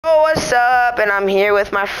what's up? And I'm here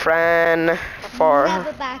with my friend for...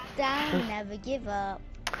 Never back down, never give up.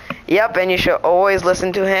 Yep, and you should always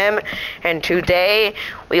listen to him. And today,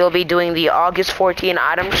 we will be doing the August 14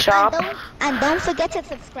 item shop. And don't forget to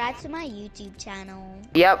subscribe to my YouTube channel.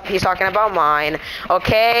 Yep, he's talking about mine.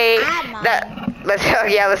 Okay, let's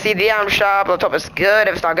see the item shop. Let's hope it's good.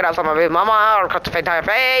 If it's not good, I'll tell my baby mama or cut the entire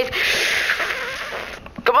face.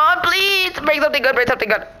 Come on, please, bring something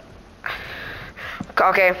good,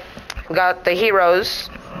 Okay, we got the heroes.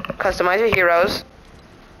 Customize your heroes.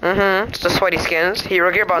 It's the sweaty skins.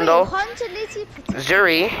 Hero gear bundle.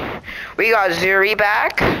 Zuri. We got Zuri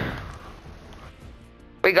back.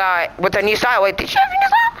 We got with the new style. Wait, did she have a new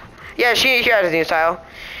style? Yeah, she has a new style.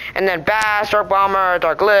 And then Bass, Dark Bomber,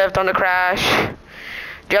 Dark Lift, Thunder Crash,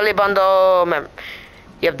 Jelly Bundle.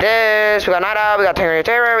 You have this, we got Nada, we got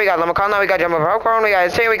Terror, we got Lamakana, we got Jumbo Popcorn, we got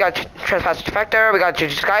Insane, we got Trespass Defector, we got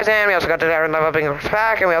Jujutsu Kaisen, we also got the Iron Level Up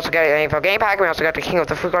pack, and we also got an info game pack, and we also got the King of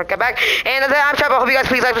the Food Court get back. And that's it, I'm Chapel. I hope you guys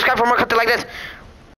please like, subscribe for more content like this.